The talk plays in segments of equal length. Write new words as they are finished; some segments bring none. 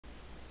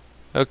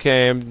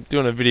Okay, I'm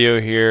doing a video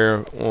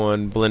here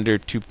on Blender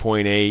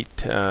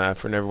 2.8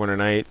 for NWN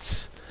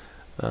Nights.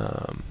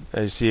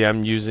 As you see,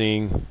 I'm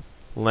using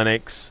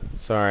Linux.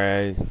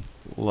 Sorry, I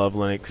love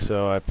Linux,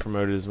 so I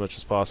promote it as much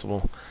as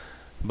possible.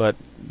 But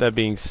that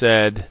being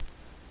said,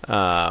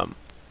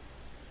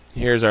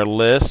 here's our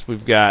list.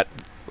 We've got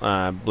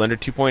Blender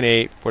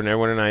 2.8 for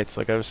NWN Nights,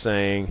 like I was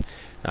saying.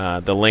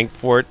 The link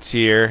for it's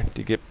here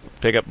to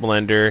pick up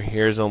Blender.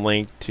 Here's a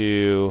link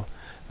to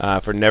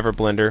for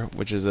NeverBlender,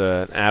 which is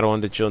an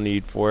add-on that you'll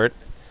need for it.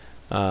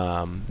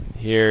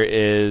 Here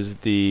is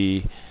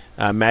the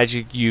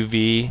Magic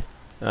UV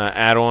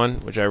add-on,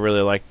 which I really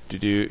like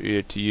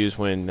to use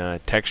when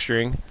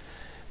texturing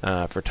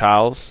for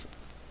tiles.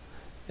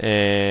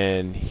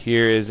 And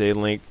here is a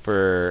link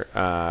for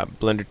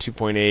Blender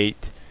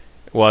 2.8.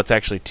 Well, it's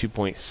actually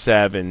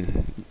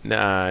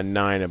 2.7.9,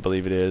 I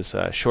believe it is,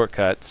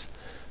 shortcuts.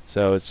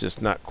 So it's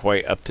just not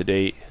quite up to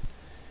date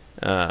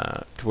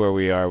to where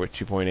we are with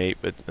 2.8,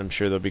 but I'm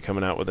sure they'll be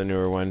coming out with a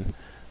newer one.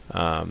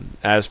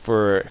 As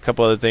for a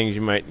couple other things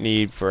you might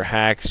need for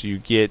hacks, you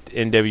get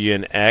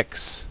NWN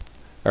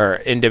or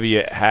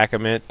NWHak, I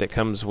meant, that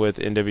comes with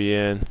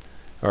NWN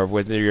or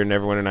with your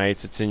NWN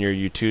Nights. It's in your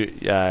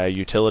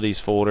utilities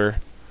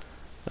folder.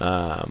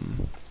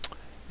 And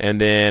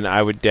then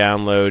I would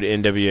download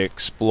NWN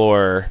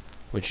Explorer,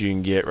 which you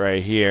can get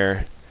right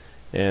here,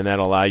 and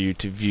that'll allow you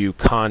to view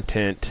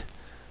content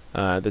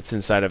that's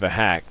inside of a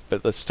hack.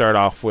 But let's start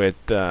off with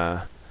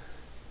the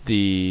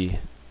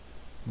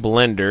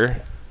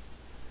Blender.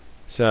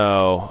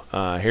 So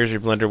here's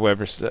your Blender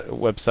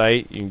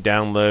website. You can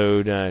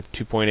download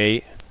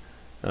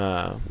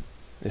 2.8.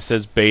 It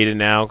says beta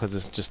now because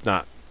it's just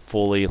not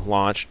fully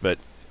launched, but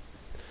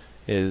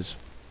is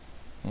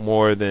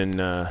more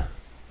than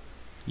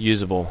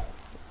usable.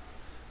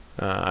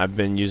 I've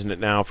been using it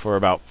now for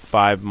about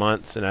 5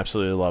 months and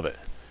absolutely love it.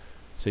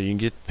 So you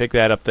can pick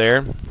that up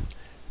there.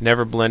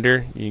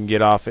 NeverBlender, you can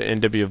get off at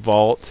NW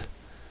Vault.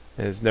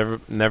 It's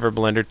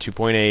NeverBlender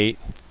 2.8.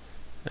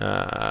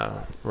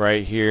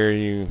 Right here,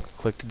 you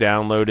click to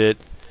download it.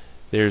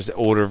 There's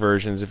older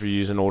versions if you're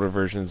using older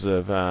versions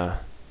of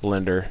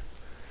Blender.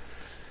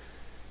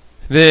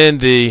 Then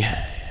the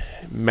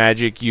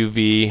Magic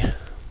UV.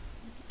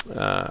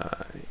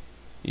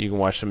 You can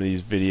watch some of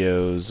these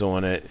videos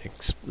on it.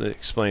 It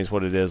explains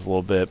what it is a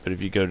little bit. But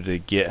if you go to the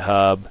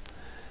GitHub,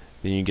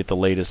 then you get the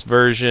latest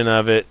version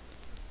of it.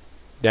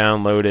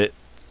 Download it.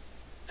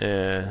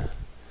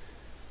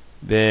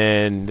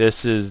 Then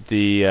this is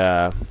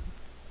the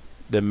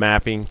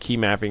mapping, key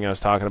mapping I was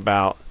talking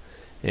about.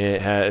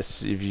 It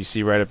has, if you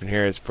see right up in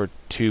here, it's for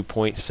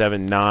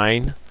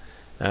 2.79.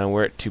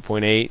 We're at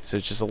 2.8, so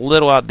it's just a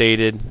little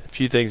outdated. A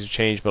few things have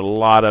changed, but a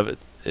lot of it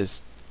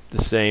is the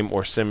same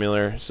or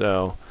similar.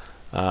 So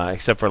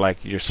except for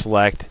like your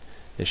select,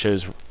 it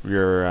shows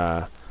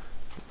your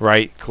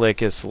right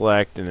click is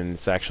select, and then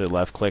it's actually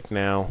left click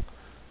now.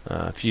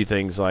 A few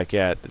things like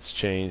that's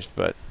changed,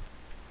 but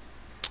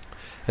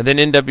and then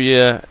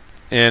NWN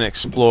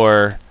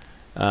Explorer,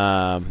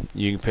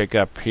 you can pick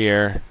up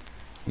here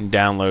and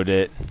download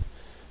it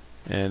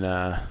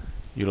and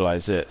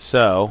utilize it.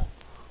 So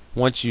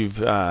once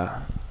you've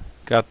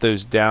got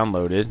those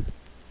downloaded,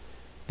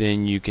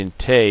 then you can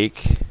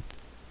take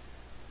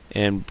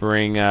and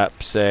bring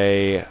up,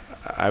 say,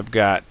 I've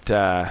got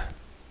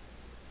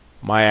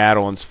my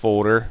add-ons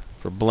folder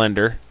for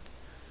Blender.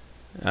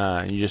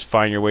 You just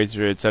find your way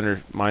through it. It's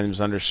under, mine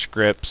was under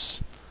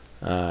scripts,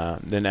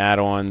 then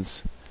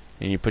add-ons,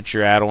 and you put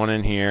your add-on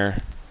in here.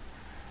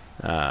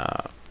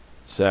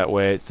 So that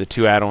way, it's the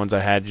two add-ons I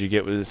had you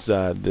get was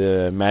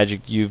the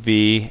Magic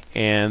UV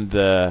and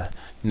the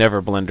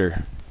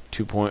NeverBlender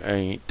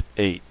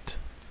 2.8.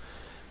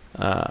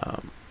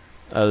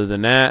 Other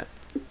than that,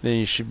 then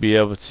you should be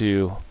able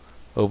to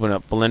open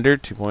up Blender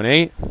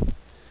 2.8,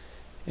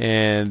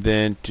 and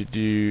then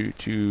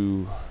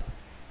to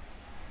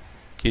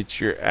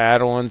get your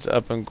add-ons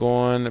up and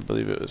going. I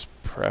believe it was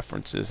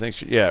preferences.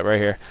 Thanks. Yeah,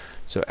 right here.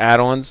 So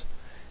add-ons.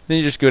 Then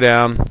you just go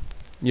down.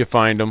 You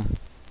find them.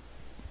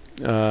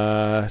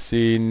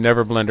 See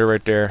NeverBlender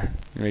right there.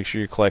 Make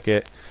sure you click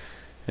it.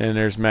 And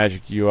there's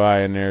Magic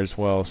UI in there as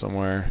well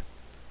somewhere.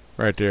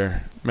 Right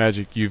there.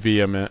 Magic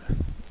UV, I meant.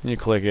 You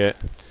click it.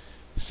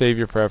 Save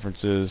your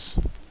preferences.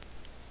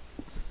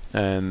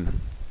 And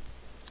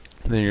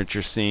then you're at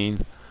your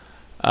scene.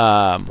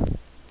 Other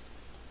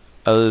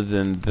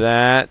than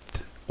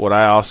that, what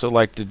I also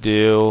like to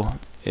do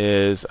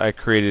is I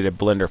created a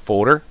Blender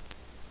folder.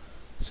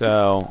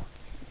 So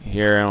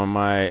here on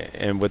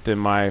within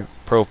my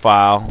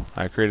profile,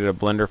 I created a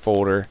Blender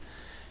folder,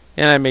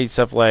 and I made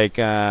stuff like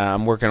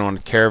I'm working on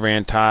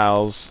caravan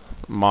tiles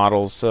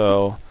models,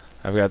 so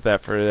I've got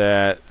that for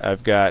that.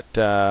 I've got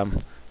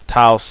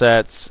tile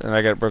sets, and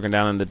I got it broken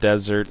down in the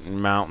desert and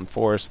mountain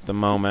forest at the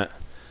moment.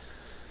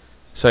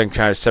 So I can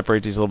try to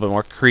separate these a little bit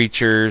more.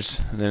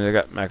 Creatures, and then I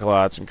got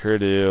mechalots and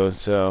Kurdu.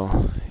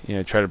 So, you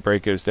know, try to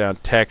break those down.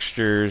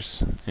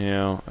 Textures, you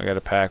know, I got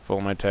a pack full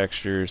of my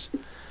textures.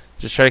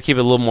 Just try to keep it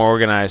a little more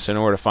organized so I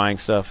know where to find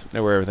stuff,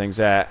 know where everything's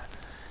at.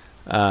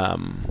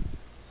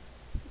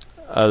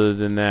 other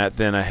than that,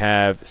 then I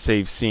have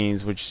save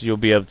scenes, which you'll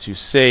be able to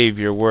save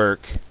your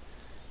work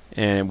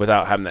and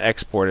without having to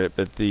export it.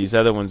 But these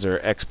other ones are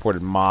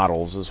exported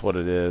models, is what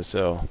it is.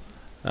 So,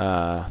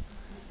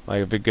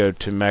 like if we go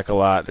to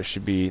Mechalot,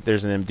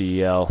 there's an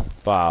MDL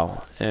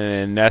file,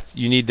 and that's,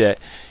 you need that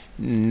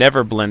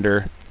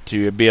NeverBlender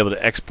to be able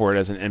to export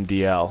as an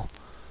MDL.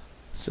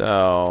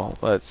 So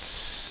let's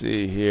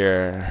see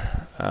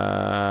here.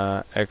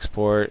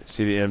 Export.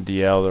 See the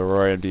MDL, the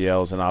Aurora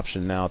MDL is an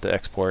option now to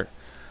export,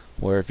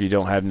 where if you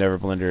don't have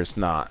NeverBlender, it's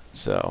not.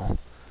 So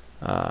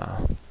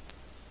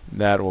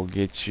that will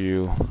get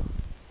you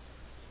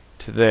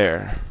to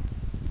there.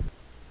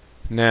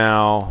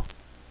 Now,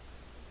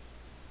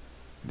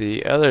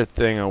 the other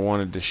thing I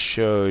wanted to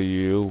show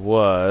you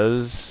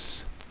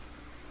was,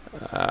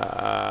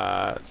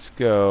 let's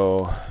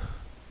go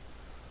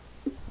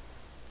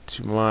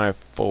to my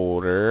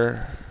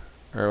folder,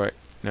 or wait,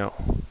 no,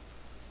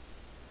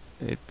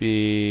 it'd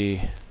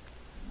be,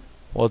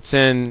 well, it's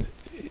in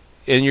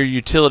your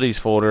utilities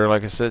folder.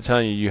 Like I said,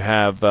 telling you, you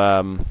have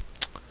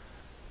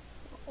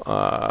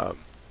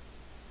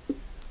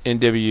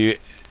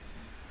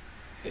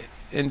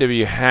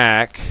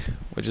NWHak,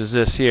 which is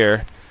this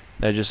here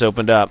that just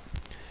opened up.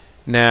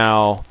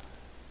 Now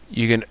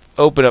you can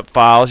open up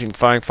files, you can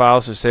find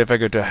files. So say if I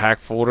go to a hack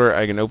folder,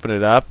 I can open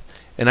it up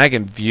and I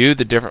can view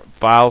the different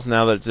files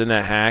now that it's in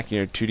that hack. You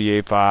know,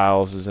 2DA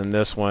files is in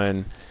this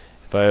one.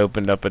 If I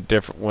opened up a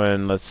different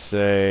one, let's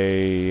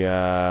say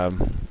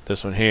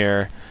this one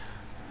here,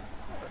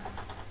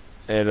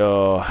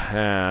 it'll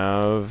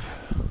have,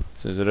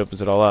 as soon as it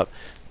opens it all up,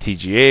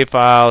 TGA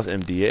files,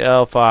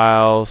 MDL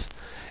files,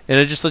 and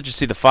it just lets you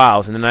see the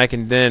files. And then I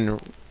can then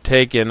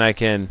take it and I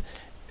can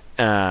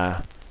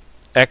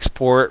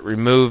export,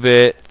 remove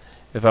it.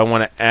 If I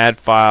want to add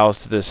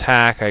files to this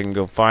hack, I can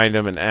go find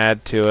them and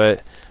add to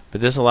it.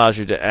 But this allows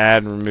you to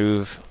add and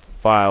remove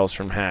files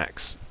from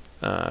hacks,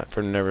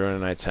 from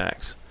NWN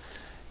hacks.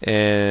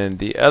 And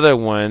the other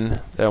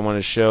one that I want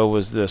to show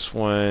was this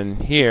one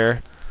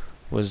here,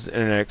 was the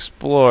NWN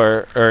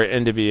Explorer, or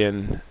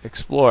NWN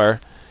Explorer.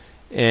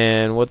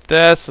 And what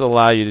that's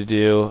allow you to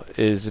do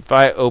is, if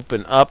I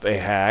open up a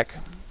hack,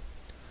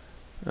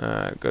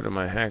 go to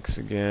my hacks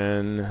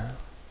again.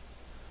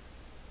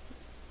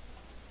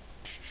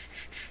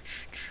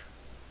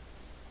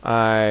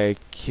 I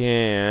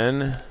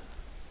can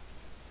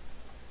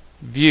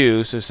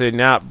view, so say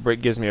now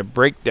it gives me a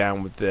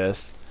breakdown with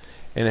this,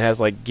 and it has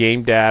like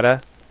game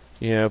data,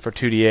 you know, for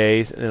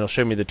 2DAs, and it'll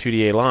show me the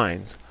 2DA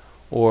lines.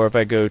 Or if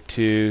I go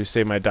to,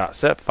 say, my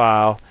 .set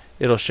file,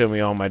 it'll show me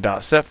all my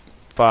 .set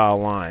file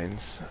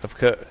lines of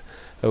code.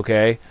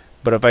 Okay,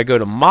 but if I go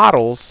to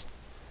models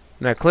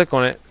and I click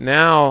on it,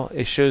 now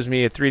it shows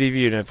me a 3D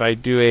view. And if I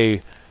do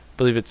I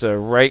believe it's a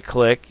right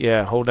click,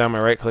 yeah, hold down my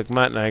right click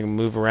button, I can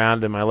move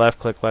around, and my left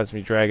click lets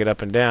me drag it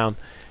up and down.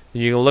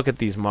 And you can look at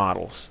these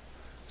models.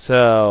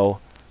 So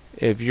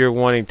if you're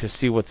wanting to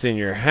see what's in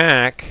your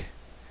hack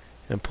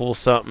and pull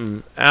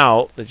something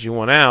out that you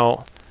want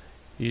out,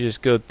 you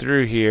just go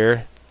through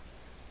here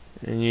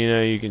and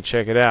you can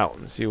check it out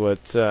and see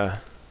what's in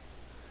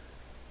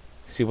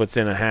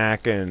a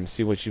hack and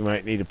see what you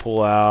might need to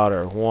pull out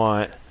or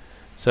want.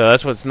 So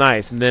that's what's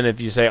nice. And then if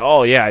you say,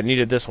 oh yeah, I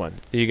needed this one,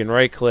 you can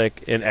right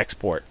click and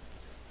export.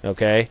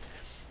 Okay,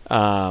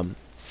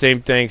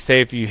 same thing,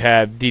 say if you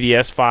have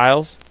DDS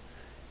files,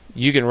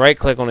 you can right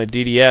click on a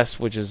DDS,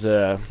 which is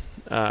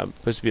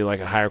supposed to be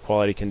like a higher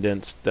quality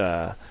condensed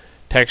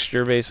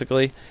texture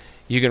basically.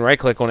 You can right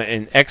click on it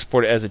and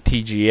export it as a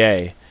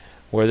TGA,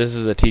 where this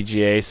is a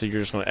TGA, so you're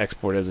just going to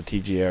export it as a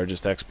TGA or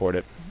just export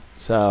it.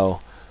 So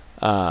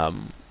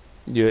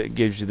it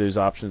gives you those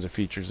options of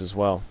features as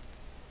well.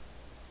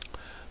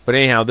 But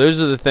anyhow, those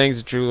are the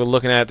things that you're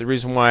looking at. The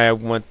reason why I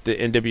want the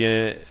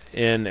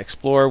NWN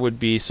Explorer would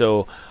be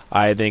so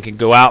I then can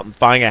go out and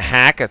find a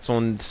hack that's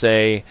on,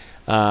 say,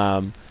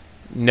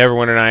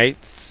 NWN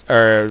Nights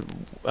or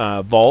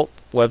Vault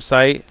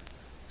website.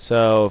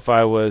 So if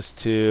I was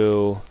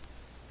to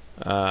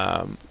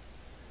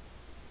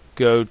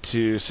go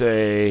to,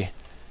 say,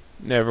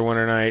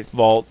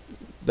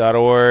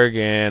 NWNVault.org,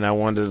 and I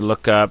wanted to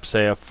look up,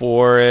 say, a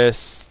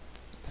forest,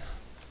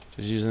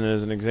 just using it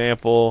as an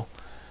example,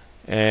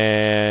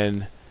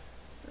 and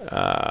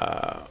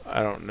I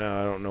don't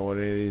know what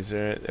any of these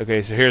are.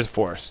 Okay, so here's a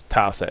forest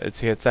tile set.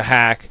 It's a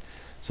hack.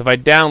 So if I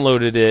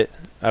downloaded it,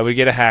 I would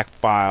get a hack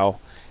file,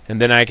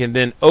 and then I can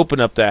then open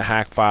up that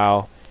hack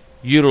file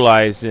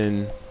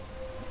utilizing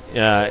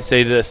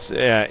say this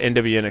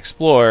NWN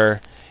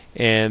Explorer,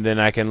 and then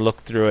I can look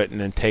through it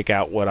and then take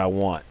out what I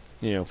want,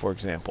 for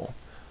example.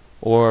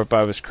 Or if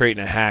I was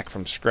creating a hack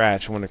from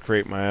scratch, I want to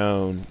create my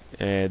own,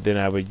 and then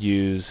I would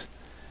use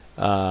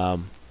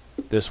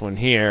this one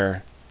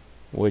here,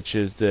 which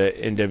is the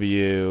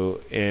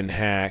NWN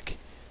hack,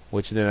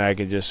 which then I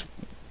can just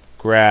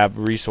grab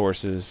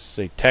resources,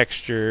 say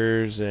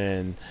textures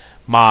and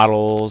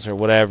models or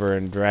whatever,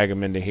 and drag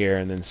them into here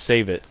and then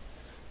save it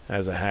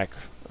as a hack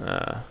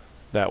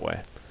that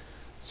way.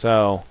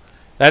 So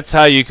that's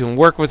how you can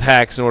work with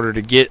hacks in order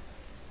to get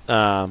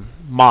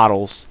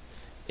models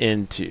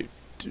into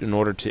in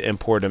order to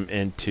import them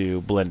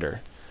into Blender.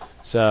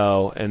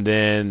 So, and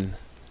then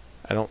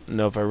I don't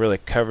know if I really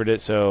covered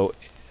it, so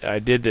I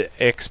did the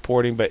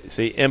exporting, but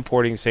see,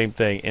 importing, same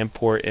thing,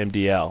 import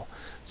MDL.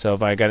 So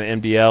if I got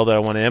an MDL that I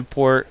want to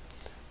import,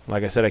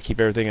 like I said, I keep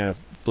everything in a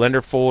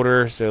Blender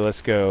folder. So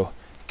let's go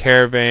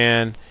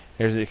Caravan.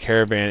 There's the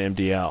Caravan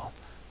MDL.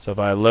 So if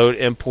I load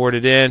import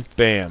it in,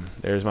 bam,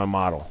 there's my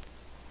model.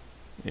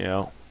 You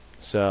know,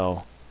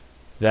 so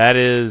that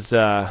is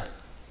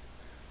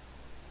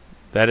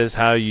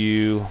how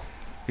your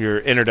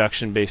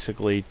introduction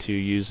basically to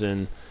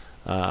using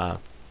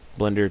Blender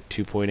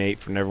 2.8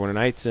 for NWN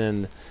Nights.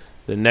 And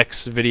the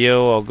next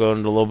video I'll go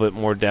into a little bit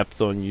more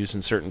depth on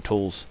using certain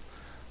tools,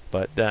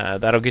 but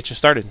that'll get you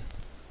started.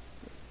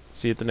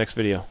 See you at the next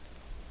video.